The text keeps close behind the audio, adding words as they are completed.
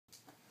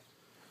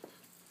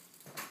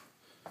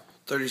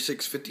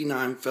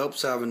3659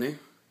 Phelps Avenue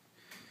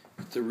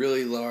with the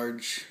really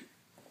large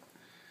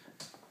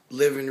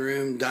living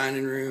room,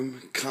 dining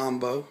room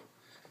combo.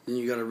 Then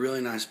you got a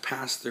really nice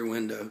pass-through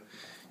window.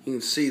 You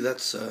can see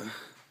that's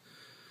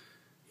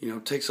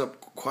takes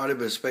up quite a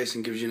bit of space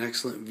and gives you an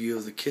excellent view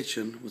of the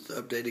kitchen with the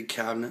updated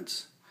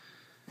cabinets.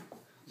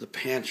 The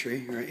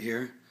pantry right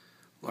here,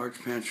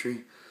 large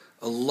pantry,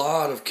 a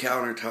lot of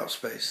countertop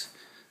space.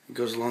 It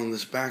goes along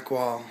this back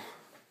wall.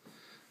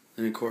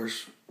 Then of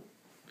course,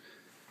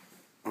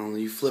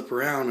 you flip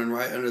around and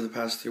right under the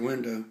pass-through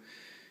window,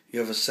 you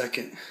have a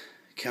second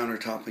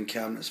countertop and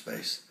cabinet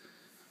space.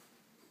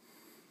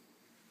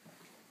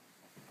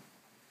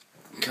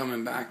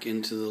 Coming back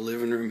into the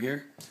living room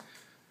here,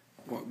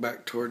 walk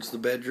back towards the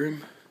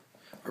bedroom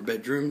or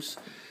bedrooms.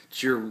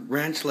 It's your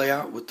ranch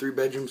layout with 3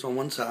 bedrooms on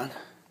one side.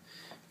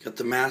 Got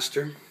the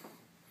master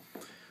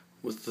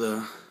with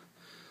the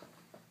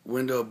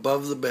window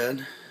above the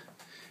bed,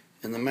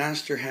 and the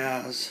master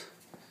has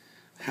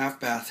half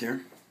bath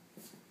here.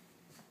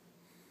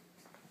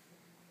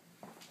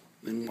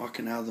 Then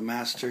walking out of the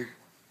master,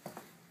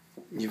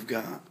 you've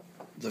got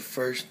the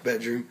first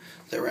bedroom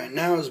that right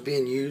now is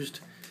being used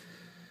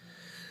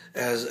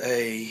as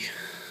a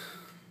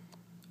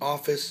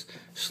office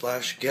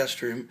 /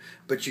 guest room,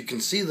 but you can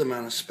see the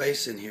amount of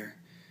space in here.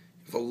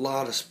 You have a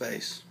lot of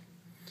space.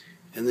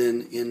 And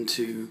then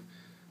into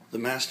the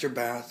master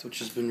bath, which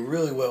has been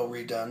really well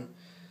redone.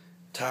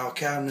 Tile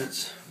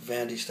cabinets,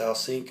 vanity style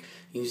sink.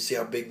 You can see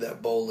how big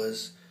that bowl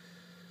is.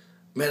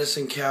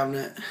 Medicine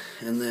cabinet,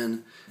 and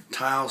then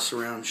tile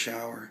surround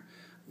shower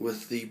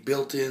with the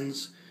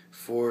built-ins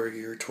for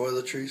your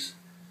toiletries.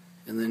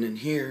 And then in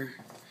here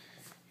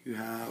you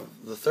have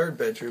the third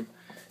bedroom,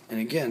 and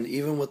again,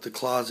 even with the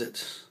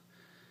closets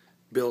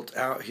built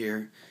out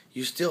here,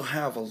 you still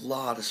have a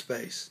lot of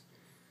space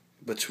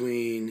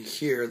between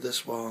here,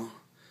 this wall,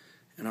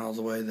 and all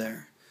the way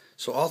there.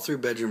 So all 3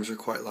 bedrooms are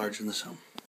quite large in this home.